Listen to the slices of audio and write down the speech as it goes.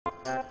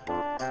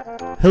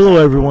Hello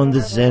everyone,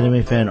 this is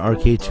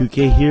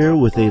animefanrk2k here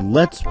with a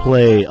Let's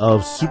Play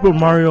of Super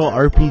Mario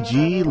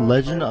RPG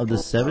Legend of the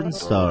Seven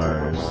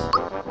Stars.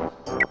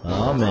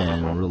 Oh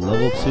man, we're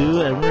level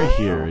 2 and we're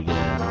here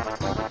again.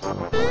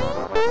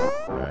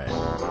 Alright.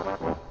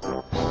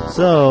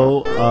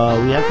 So,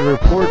 we have to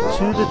report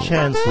to the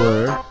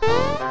Chancellor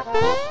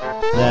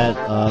that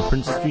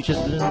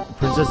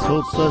Princess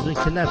Toadstool has been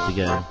kidnapped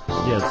again.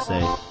 What do you have to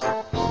say?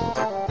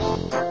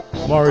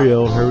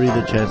 Mario, hurry,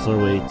 the Chancellor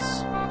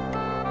waits.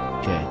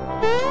 Okay.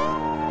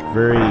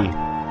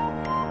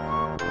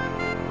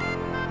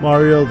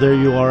 Mario, there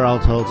you are. I'll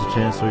tell the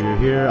Chancellor you're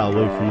here. I'll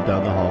wait for you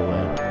down the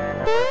hallway.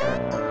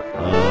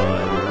 I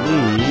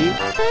believe...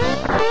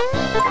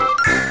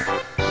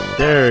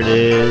 There it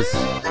is.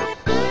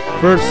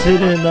 First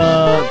hidden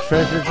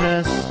treasure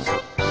chest.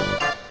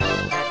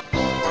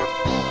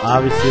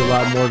 Obviously a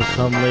lot more to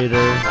come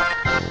later.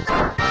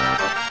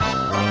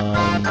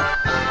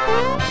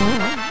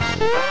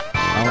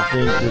 I don't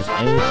think there's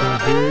anything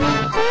here.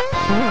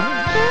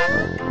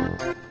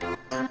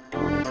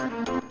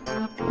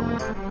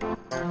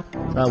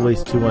 Not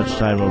waste too much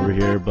time over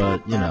here,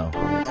 but you know,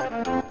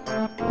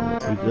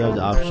 we could have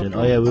the option.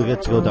 Oh yeah, we'll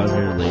get to go down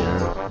here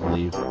later, I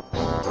believe.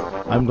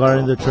 I'm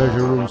guarding the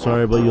treasure room,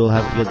 sorry, but you'll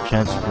have to get the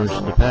chance for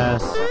permission to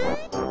pass.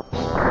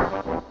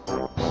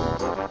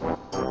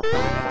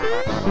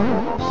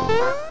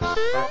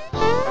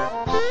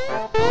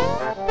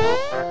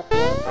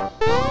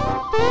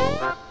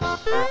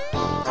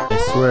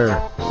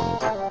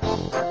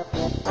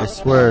 I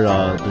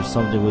swear there's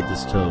something with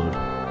this toad.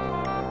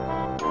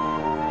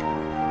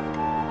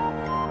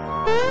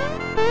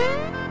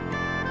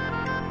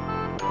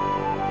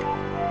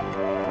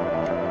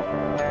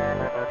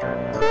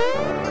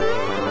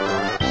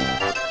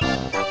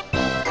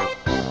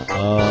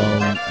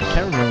 I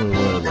can't remember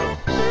where though.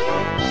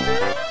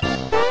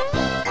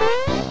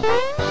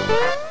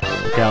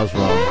 Okay, I was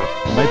wrong.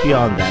 It might be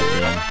on that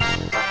thing.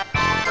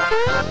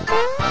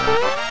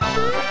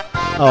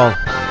 Oh.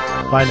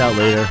 Find out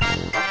later.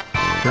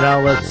 For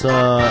now, let's,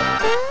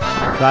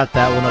 got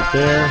that one up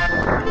there.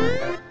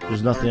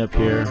 There's nothing up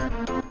here.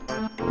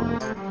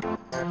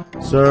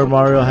 Sir,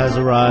 Mario has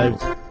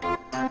arrived.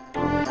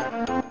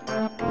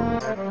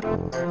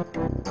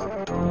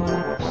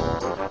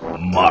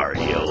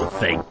 Mario,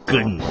 thank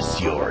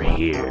goodness you're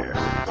here.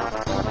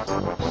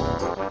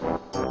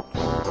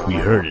 We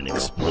heard an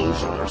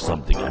explosion or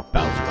something at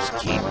Bowser's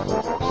Keep.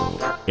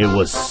 It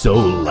was so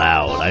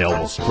loud, I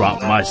almost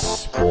dropped my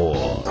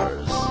spores.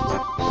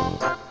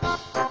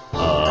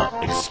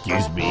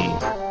 Excuse me?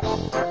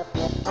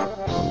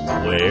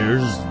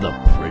 Where's the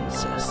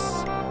princess?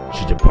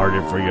 She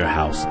departed for your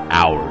house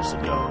hours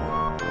ago.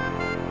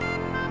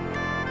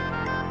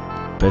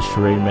 Best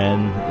charade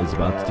man is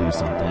about to do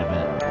something, I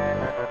bet.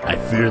 I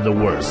fear the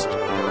worst.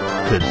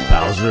 Could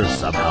Bowser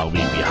somehow be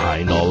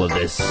behind all of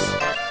this?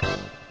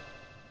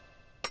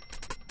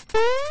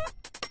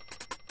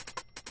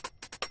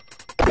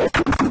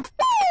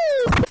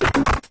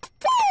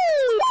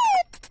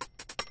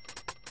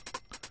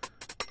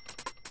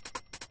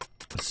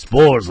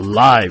 Spores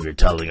alive, you're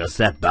telling us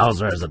that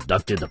Bowser has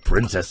abducted the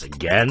princess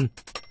again?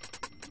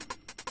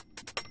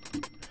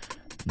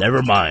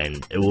 Never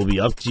mind, it will be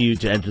up to you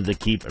to enter the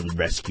keep and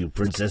rescue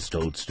Princess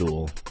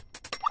Toadstool.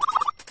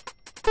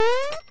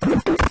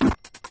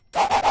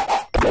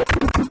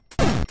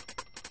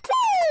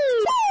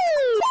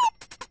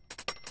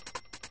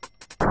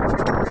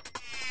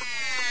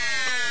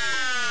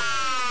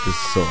 This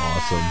is so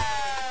awesome.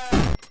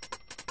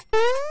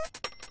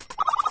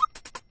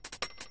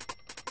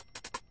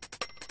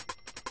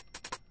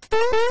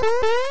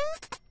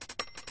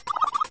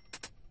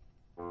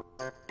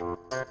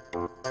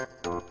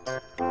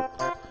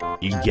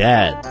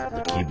 Egad,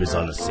 the keep is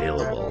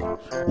unassailable.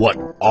 What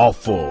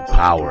awful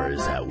power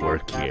is at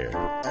work here?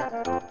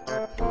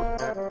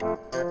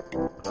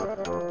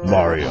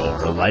 Mario,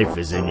 her life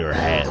is in your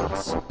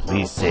hands.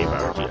 Please save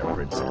our dear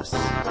princess.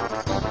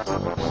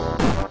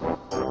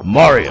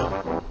 Mario!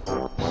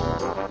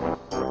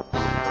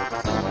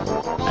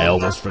 I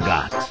almost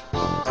forgot.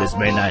 This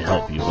may not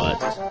help you,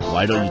 but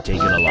why don't you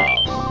take it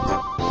along?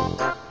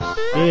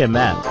 Yeah,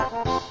 map.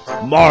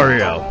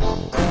 Mario!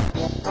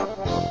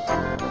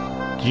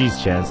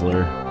 Jeez,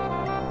 Chancellor.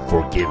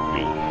 Forgive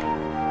me,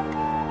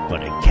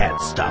 but I can't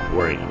stop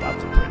worrying about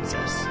the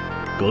princess.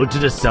 Go to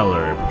the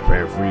cellar and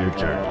prepare for your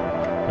journey.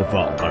 The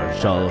Vault Guard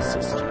shall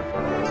assist you.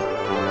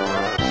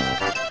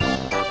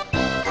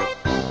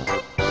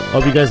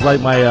 Hope you guys like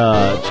my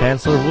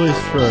Chancellor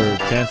voice for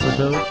Chancellor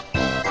Toad.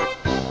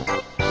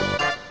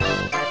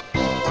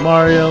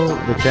 Mario,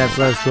 the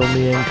Chancellor has shown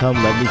me in. Come,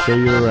 let me show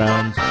you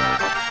around.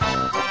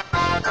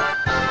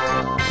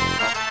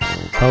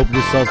 Help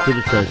yourself to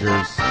the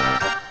treasures.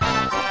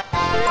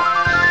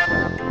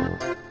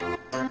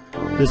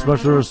 This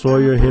much will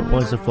restore your hit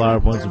points and flower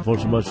points.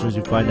 Unfortunately, mushrooms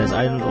you find as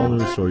items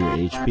only restore your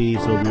HP,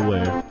 so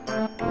beware.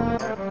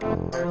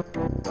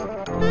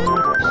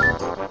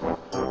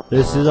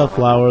 This is a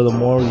flower. The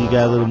more you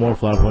gather, the more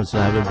flower points you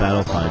have in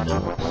battle. Find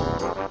them.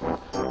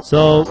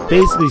 So,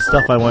 basically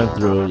stuff I went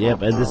through.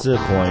 Yep, and this is a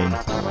coin.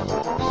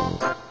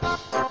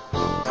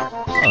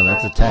 Oh,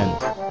 that's a 10.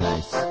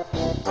 Nice.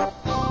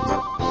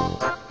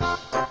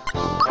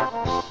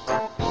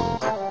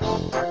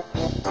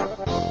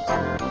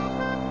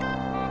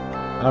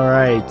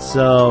 Alright,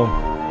 so...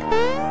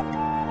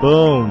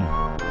 boom.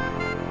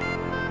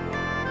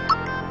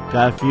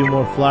 Got a few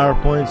more flower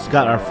points.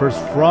 Got our first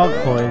frog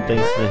coin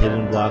thanks to the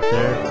hidden block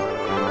there.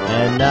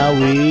 And now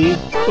we...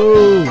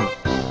 boom!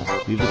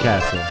 Leave the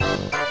castle.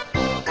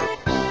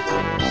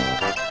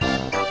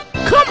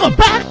 Come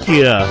back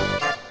here!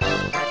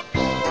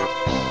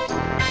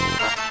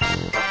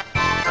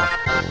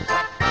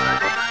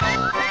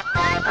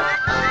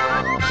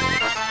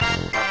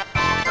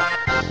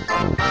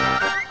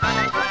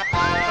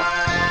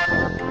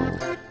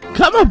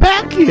 Come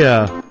back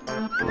here!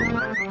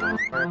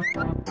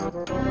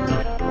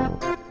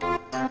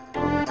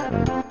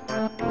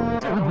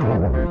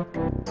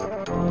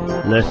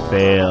 Let's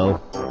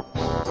fail.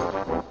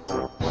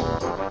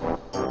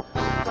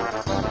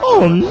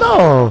 Oh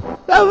no!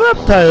 That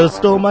reptile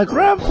stole my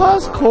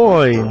grandpa's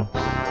coin!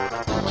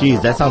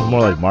 Jeez, that sounds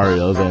more like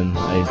Mario than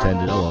I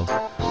intended. Oh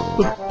well.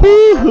 But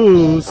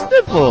boo-hoo!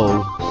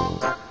 Sniffle!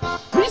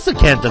 Lisa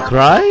can't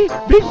cry!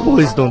 Big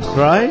boys don't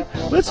cry!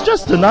 It's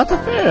just not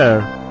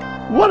fair!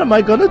 What am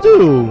I gonna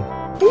do?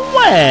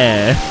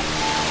 Where?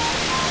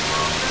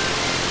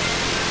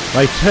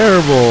 My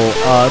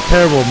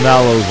terrible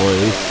Mallow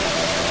voice.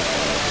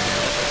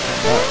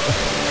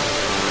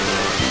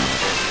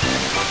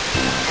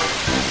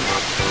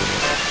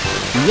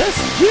 Yes,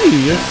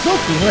 gee, you're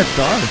soaking wet,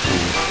 aren't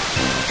you?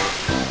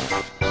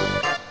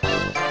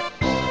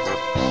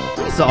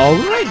 It's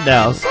alright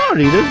now.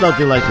 Sorry, there's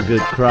nothing like a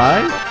good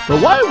cry. But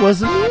why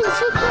wasn't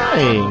Lisa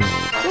crying?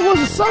 There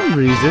wasn't some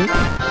reason.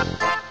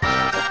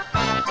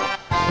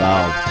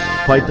 Wow,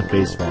 quite the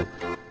face fault.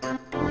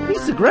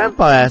 Lisa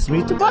Grandpa asked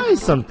me to buy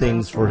some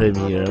things for him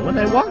here. When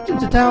I walked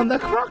into town,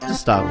 that Crocs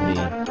stopped me.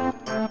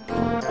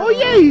 Oh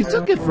yeah, he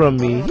took it from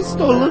me. He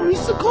stole a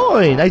Lisa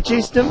coin. I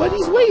chased him, but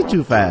he's way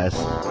too fast.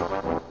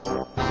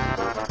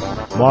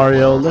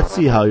 Mario, let's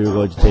see how you're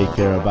going to take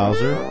care of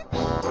Bowser.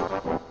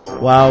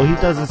 Wow, he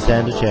doesn't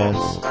stand a chance.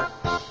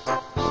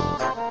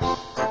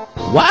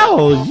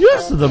 Wow, you're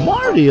the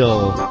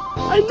Mario!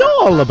 I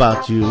know all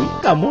about you. You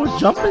got more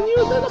jump in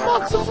you than a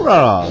box of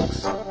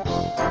frogs.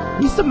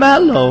 Mr.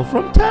 Mallow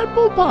from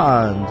Tadpole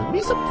Pond.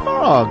 Mr.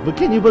 Frog, but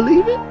can you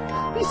believe it?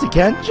 Lisa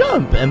can't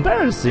jump.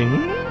 Embarrassing,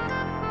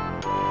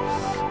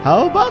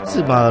 How about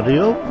it,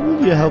 Mario?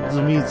 Will you help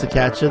me to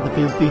catch the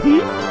filthy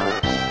thief?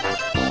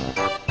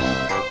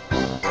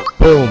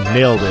 Boom,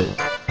 nailed it.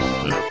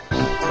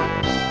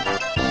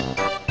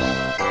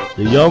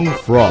 The young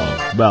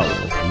frog, Mallow,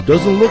 who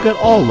doesn't look at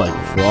all like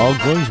a frog,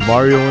 joins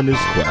Mario in his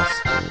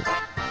quest.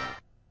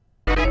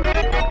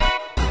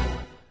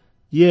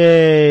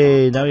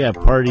 Yay! Now we have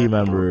party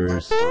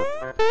members.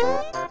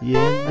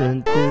 Yeah.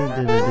 Dun, dun,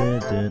 dun, dun,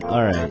 dun.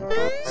 All right.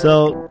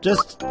 So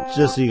just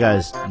so you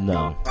guys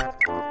know,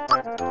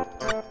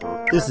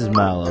 this is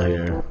Mallow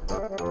here.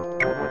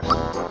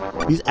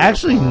 He's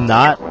actually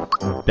not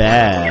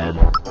bad,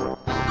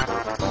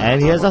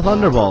 and he has a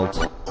thunderbolt.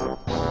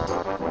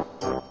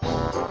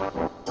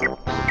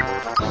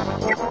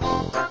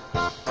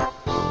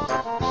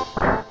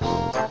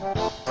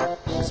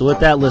 So with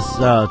that, let's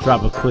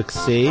drop a quick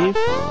save.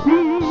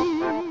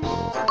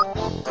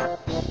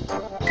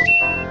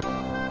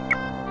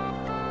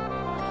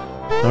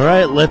 All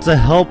right, let's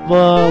help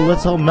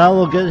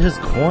Mallow get his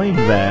coin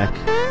back.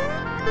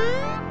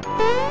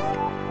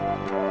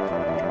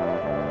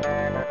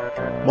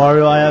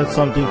 Mario, I have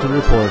something to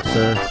report,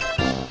 sir.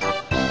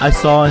 I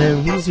saw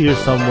him. He's here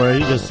somewhere. He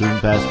just zoomed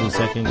past me a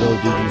second ago.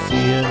 Did you see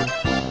him?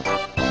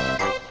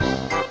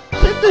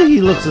 Didn't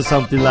he look to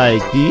something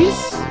like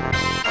this?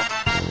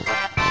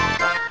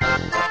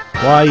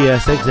 Why,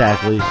 yes,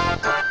 exactly.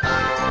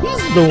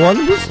 He's the one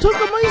who took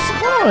my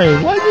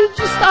coin. Why didn't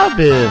you stop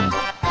him?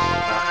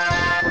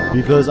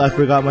 Because I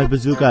forgot my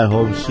bazooka at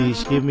home.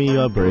 Sheesh, give me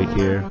a break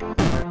here.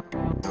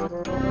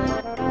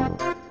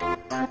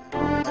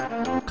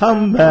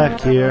 Come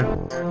back here.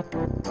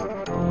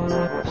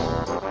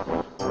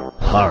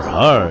 Har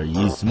har,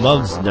 ye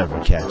smugs never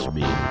catch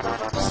me.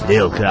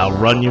 Snail can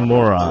outrun you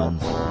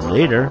morons.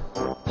 Later.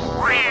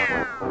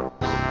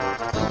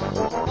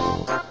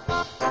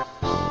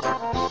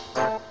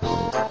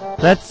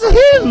 That's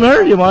him!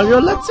 Hurry, Mario,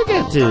 let's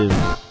get him!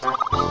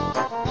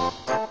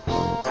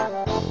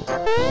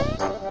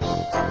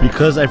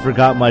 Because I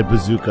forgot my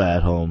bazooka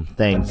at home.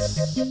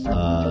 Thanks,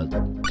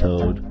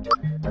 Toad.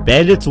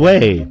 Bandits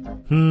way!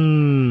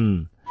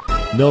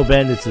 No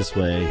bandits this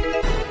way.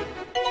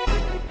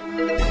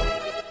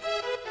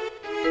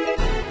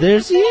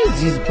 There's he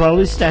is! He's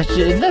probably stashed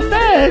it in that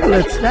bag!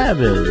 Let's stab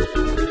him!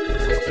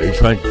 Are you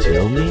trying to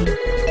tell me?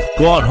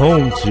 Go on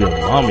home to your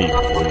mommy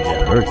before you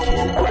get hurt,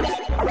 kid.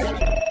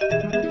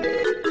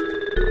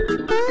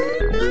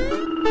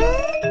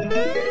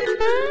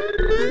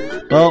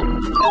 Well,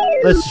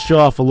 let's show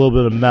off a little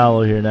bit of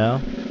Mallow here now.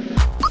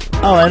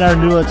 Oh, and our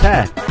new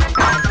attack.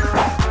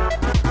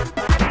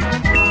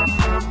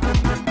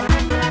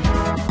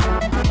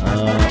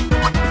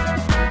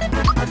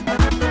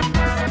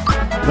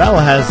 Battle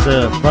has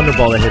the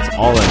Thunderball that hits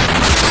all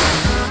enemies.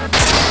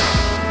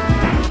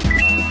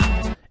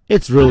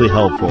 It's really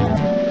helpful.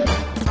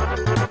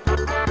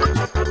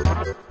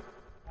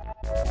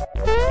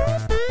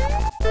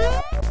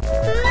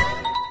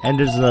 And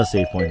there's another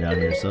save point down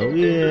here, so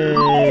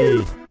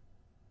yay!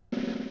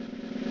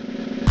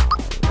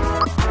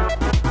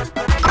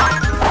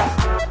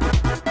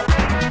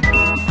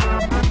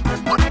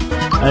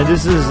 And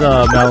this is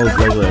Mallow's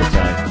regular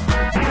attack.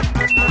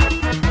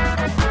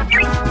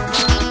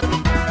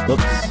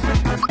 Whoops.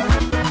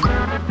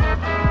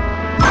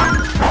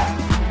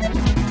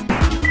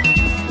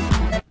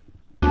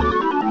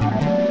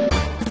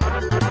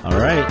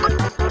 Alright.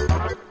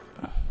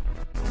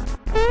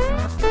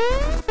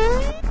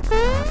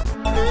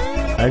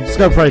 I just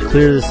gotta probably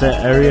clear this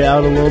area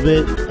out a little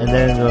bit, and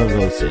then I'll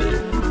go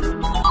save.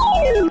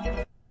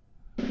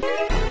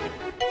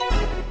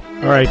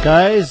 Alright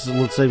guys, it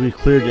looks like we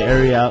cleared the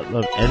area out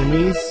of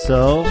enemies,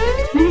 so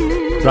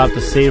drop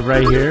the save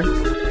right here.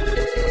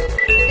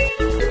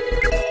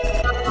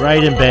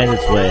 Right in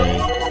Bandit's Way.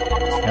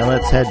 And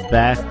let's head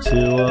back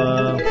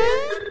to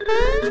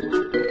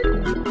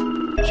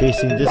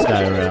chasing this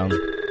guy around.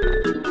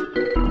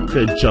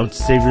 Good jump to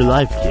save your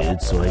life,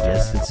 kid, so I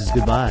guess this is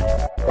goodbye.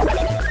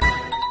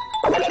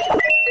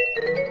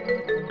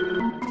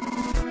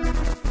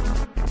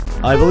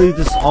 I believe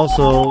this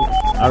also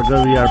are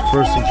going to be our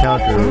first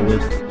encounter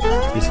with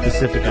a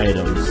specific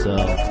item, so...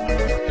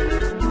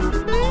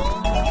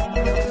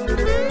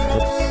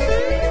 Oops.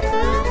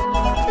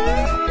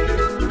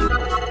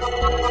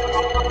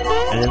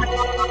 And...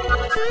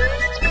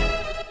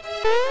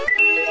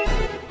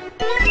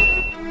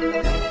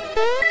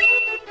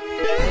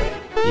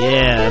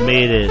 Yeah, I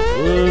made it.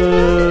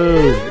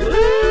 Woo!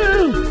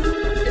 Woo!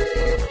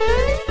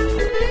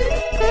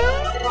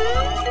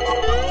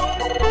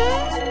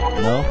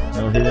 No?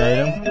 No hidden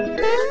item?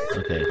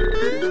 Okay.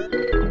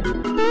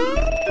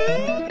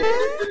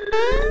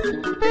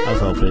 I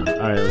was hoping.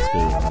 Alright, let's go.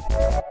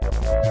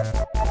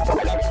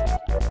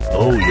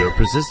 Oh, you're a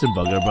persistent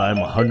bugger, but I'm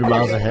 100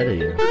 miles ahead of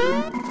you.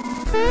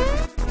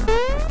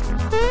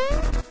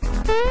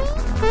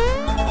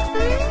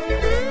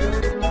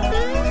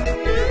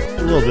 A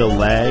little bit of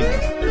lag. I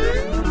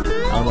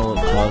don't know what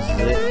causes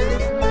it.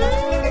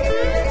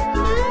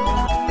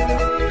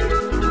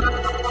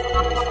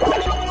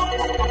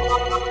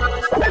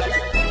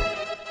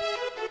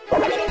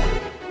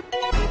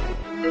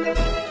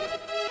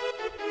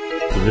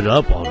 Give it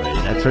up already.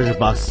 That treasure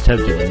box is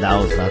tempting, and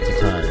now is not the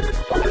time.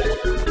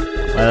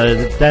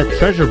 That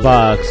treasure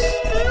box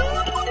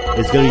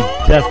is going to be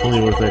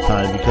definitely worth their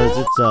time because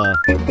it's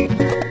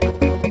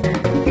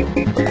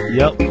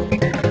yep.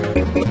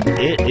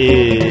 It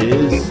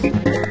is.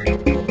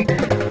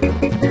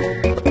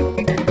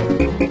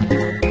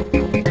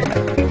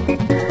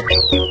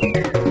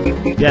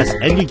 Yes,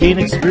 and you gain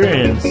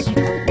experience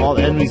from all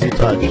the enemies you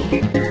touch.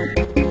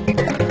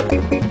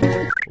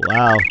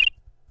 Wow.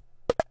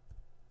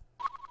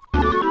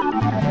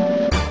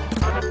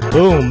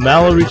 Boom!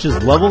 Mallow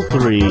reaches level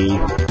 3.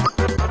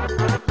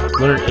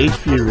 Learn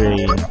HP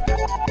rain.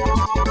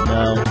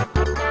 No.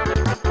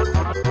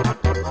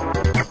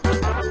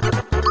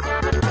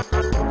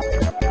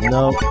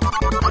 No.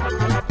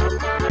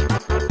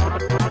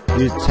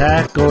 The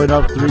attack going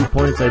up 3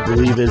 points, I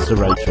believe, is the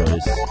right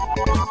choice.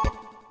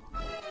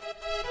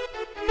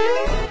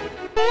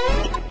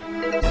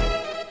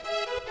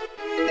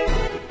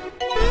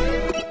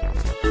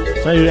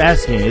 So you're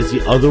asking, is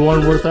the other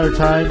one worth our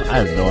time? I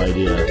have no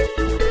idea.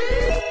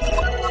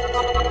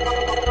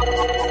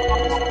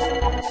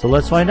 So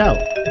let's find out.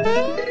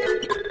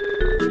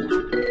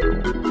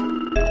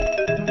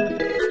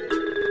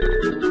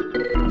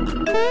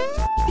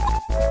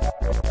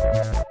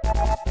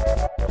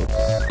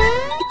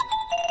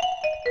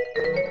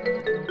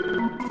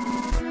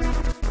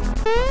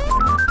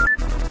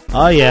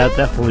 Oh yeah,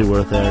 definitely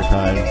worth their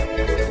time.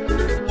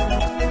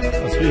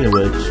 Oh, speaking of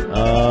which,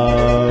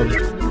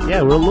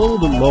 yeah, we're a little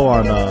bit low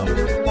on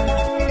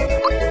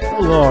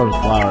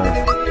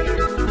flour.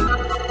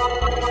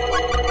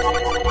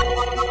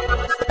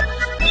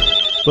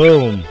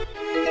 Boom.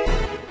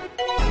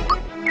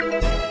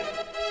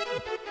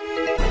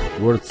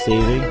 Worth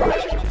saving.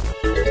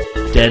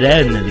 Dead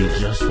end, and he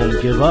just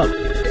won't give up.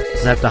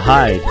 Just have to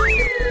hide.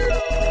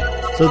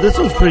 So this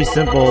one's pretty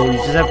simple. You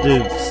just have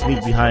to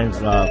sneak behind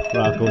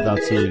Crocs without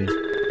seeing.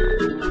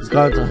 He's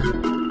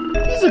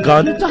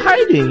gone into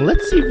hiding.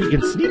 Let's see if we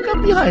can sneak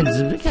up behind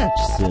him to catch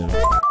him.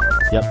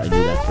 Yep, I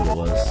knew that's what it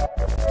was.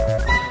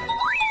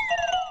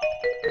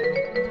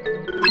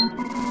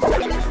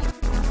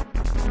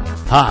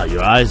 Ha!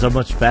 Your eyes are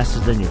much faster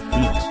than your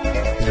feet.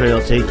 This rail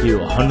will take you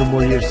 100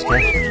 more years to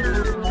catch me.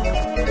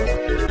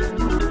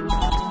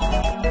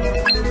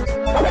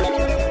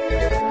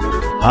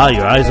 Ah,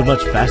 your eyes are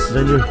much faster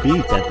than your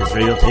feet. At this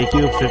rate, it'll take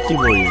you 50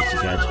 more years to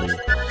catch me.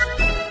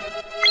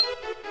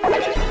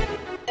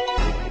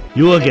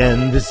 You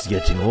again, this is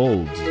getting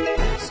old.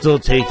 Still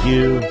take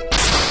you...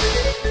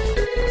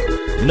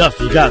 Enough,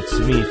 you got to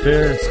me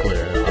fair and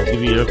square. I'll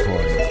give you your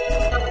coin.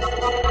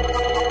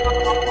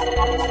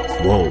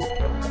 Whoa,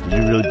 You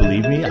really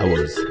believe me? I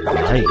was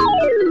lying.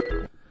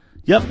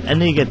 Yep,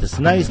 and then you get this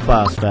nice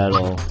boss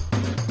battle.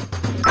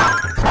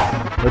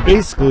 Where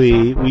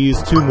basically, we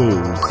use two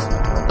moves.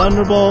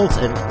 Thunderbolts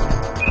and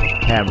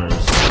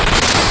hammers.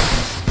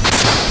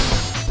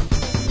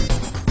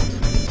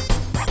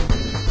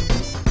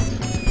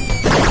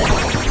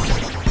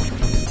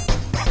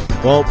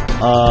 Well,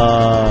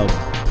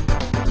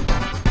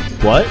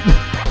 what?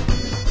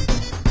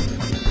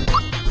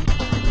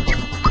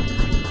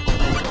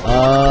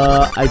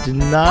 I did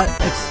not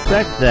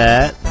expect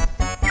that.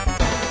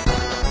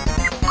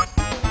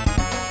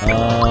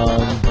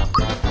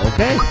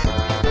 Okay.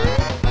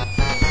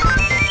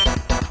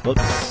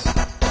 Whoops.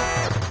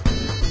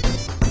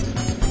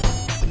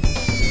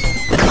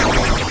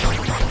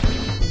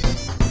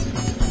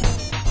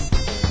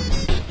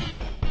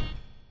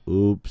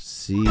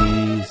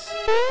 Oopsies.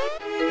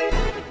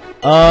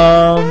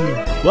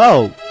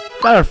 Well,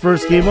 got our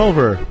first game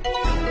over.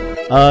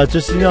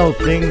 Just so you know,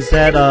 things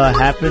that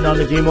happen on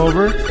the game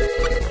over,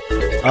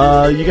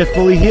 you get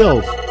fully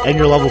healed, and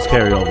your levels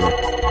carry over.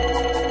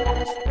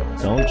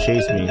 Don't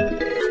chase me.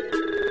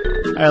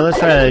 Alright, let's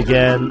try that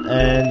again,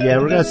 and yeah,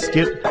 we're gonna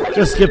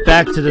skip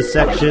back to the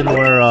section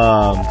where,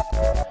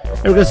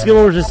 we're gonna skip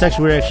over to the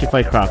section where we actually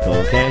fight Crocs,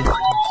 okay?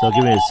 So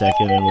give me a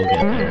second and we'll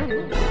get there.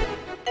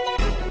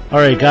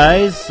 Alright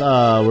guys,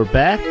 we're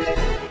back.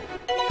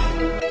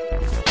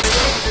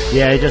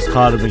 Yeah, I just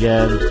caught him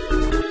again.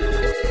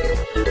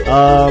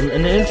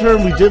 In the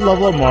interim, we did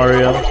level up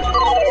Mario.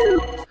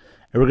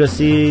 And we're gonna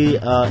see,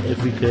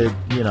 if we could,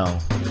 you know,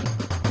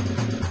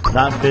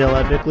 not fail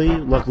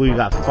epically. Luckily, we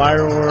got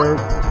Fire Orb.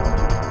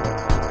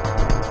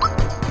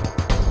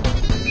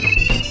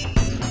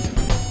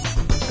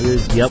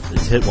 Yep,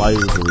 it's hit while he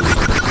was released.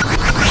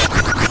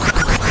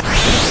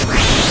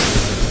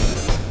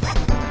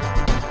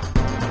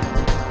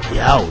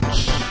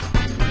 Ouch.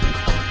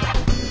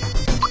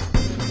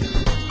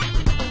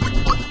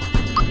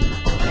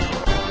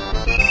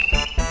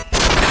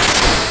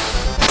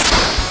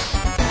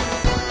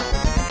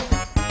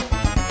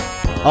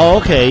 Oh,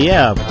 okay,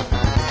 yeah.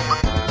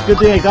 Good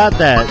thing I got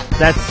that.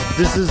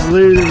 This is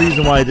literally the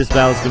reason why this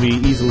battle's gonna be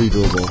easily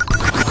doable.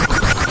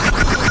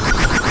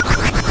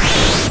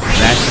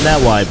 Mashing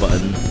that Y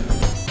button.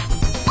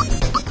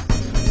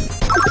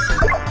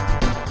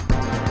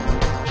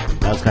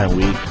 That was kind of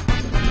weak.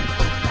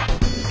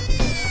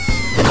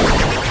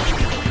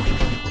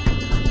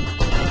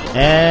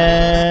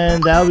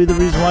 And that'll be the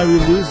reason why we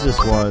lose this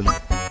one.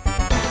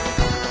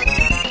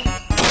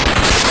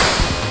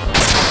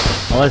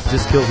 Unless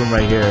this kills him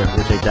right here,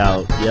 which I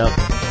doubt. Yep.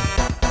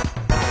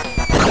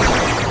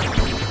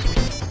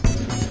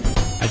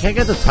 I can't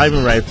get the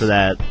timing right for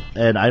that,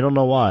 and I don't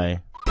know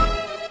why.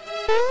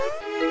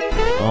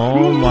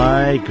 Oh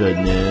my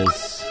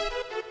goodness.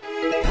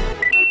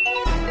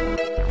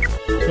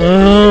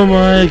 Oh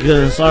my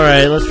goodness.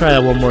 Alright, let's try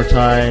that one more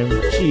time.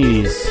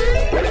 Jeez.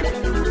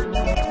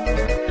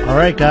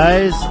 Alright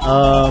guys,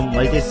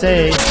 like they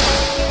say,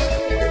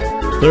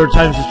 third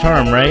time's the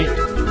charm, right?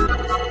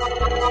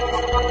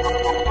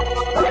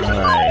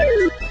 Alright.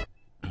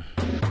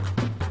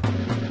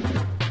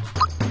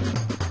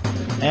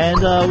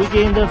 And we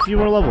gained a few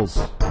more levels.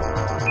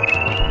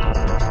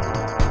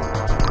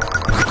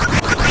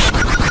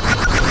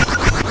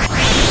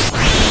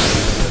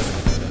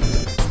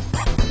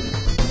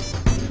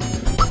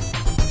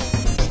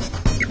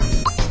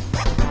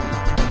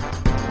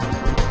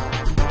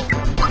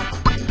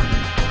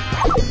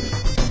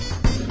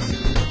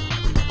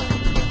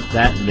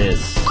 That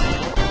miss.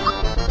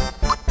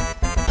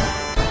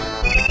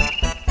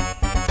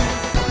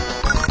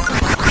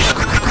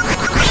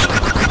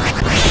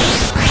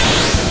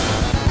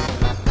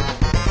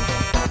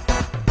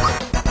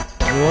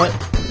 What?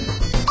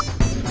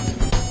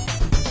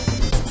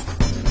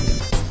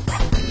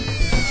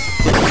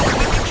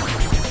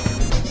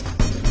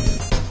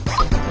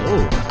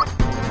 Oh.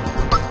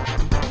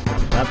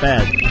 Not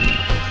bad.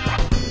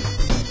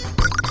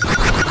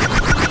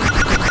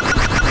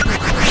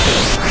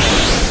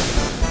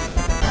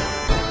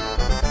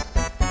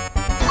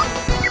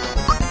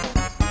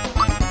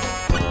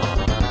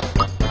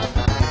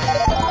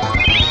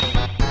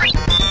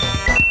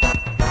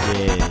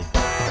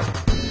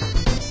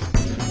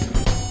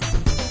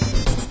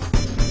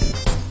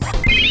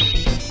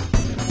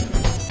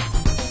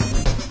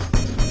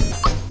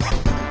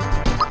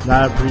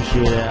 Not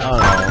appreciate it. Oh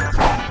no.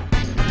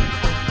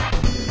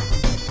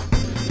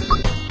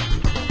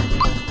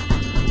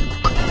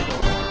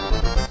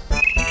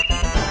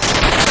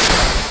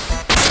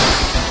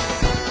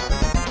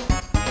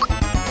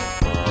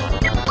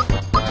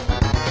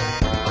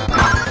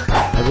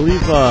 I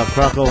believe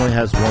Croc only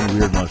has one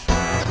weird mushroom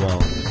as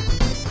well.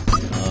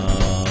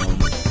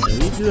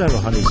 And we do have a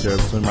honey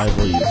syrup, so we might as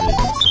well use it.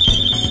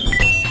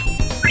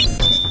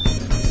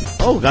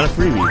 Oh, got a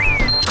freebie.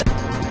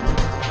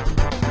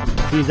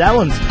 See, that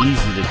one's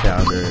easy to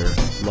counter,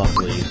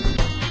 luckily.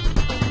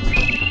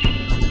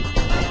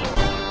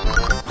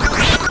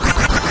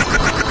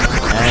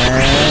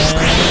 And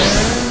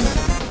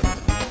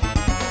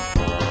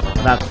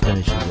not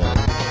finishing though.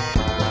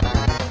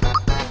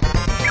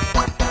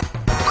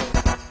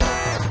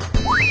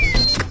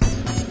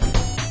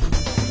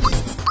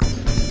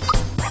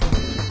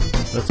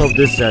 Let's hope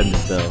this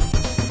ends though.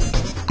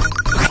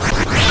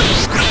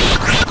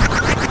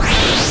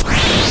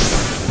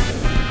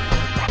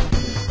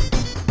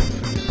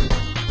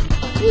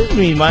 Excuse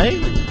me,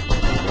 Mike.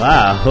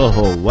 Wow,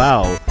 oh,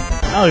 wow.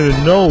 I don't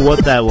even know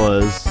what that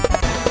was.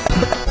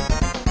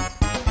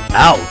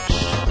 Ouch!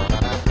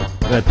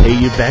 I'm gonna pay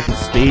you back in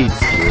spades,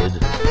 kid.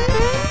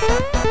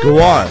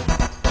 Go on.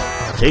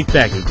 Take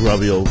back your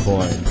grubby old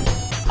coin.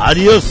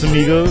 Adios,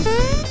 amigos.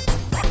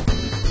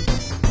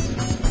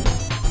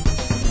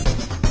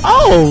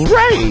 Oh,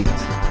 right!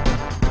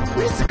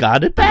 We just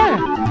got it back.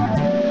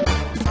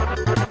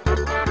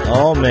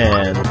 Oh,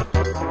 man.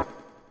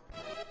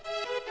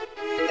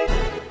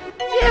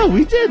 Yeah,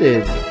 we did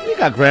it. We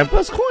got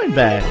Grandpa's coin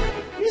back.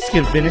 We just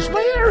can finish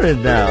my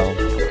errand now.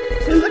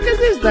 Hey, look at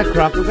this. That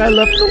Crocs guy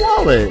left the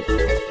wallet.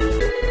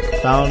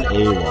 Found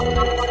a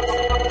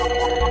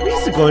wallet. We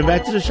used to going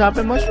back to the shop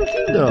at Mushroom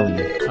Kingdom.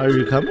 Are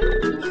you coming?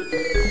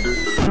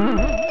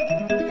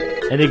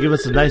 And they give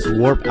us a nice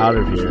warp out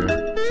of here.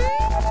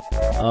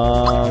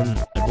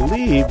 I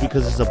believe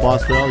because it's a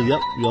boss battle, yep,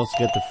 you also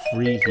get the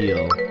free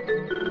heal.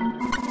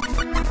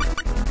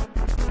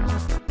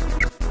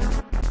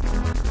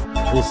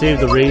 We'll save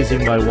the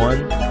raising by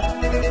 1.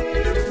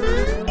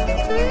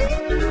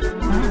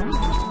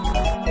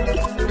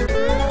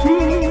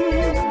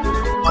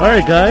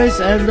 Alright guys,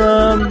 and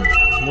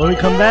when we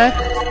come back,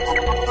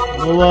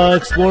 we'll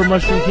explore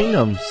Mushroom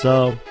Kingdom,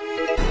 so,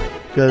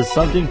 because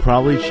something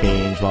probably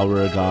changed while we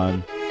were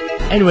gone.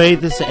 Anyway,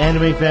 this is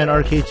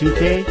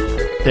animefanrk2k.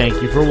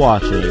 Thank you for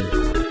watching.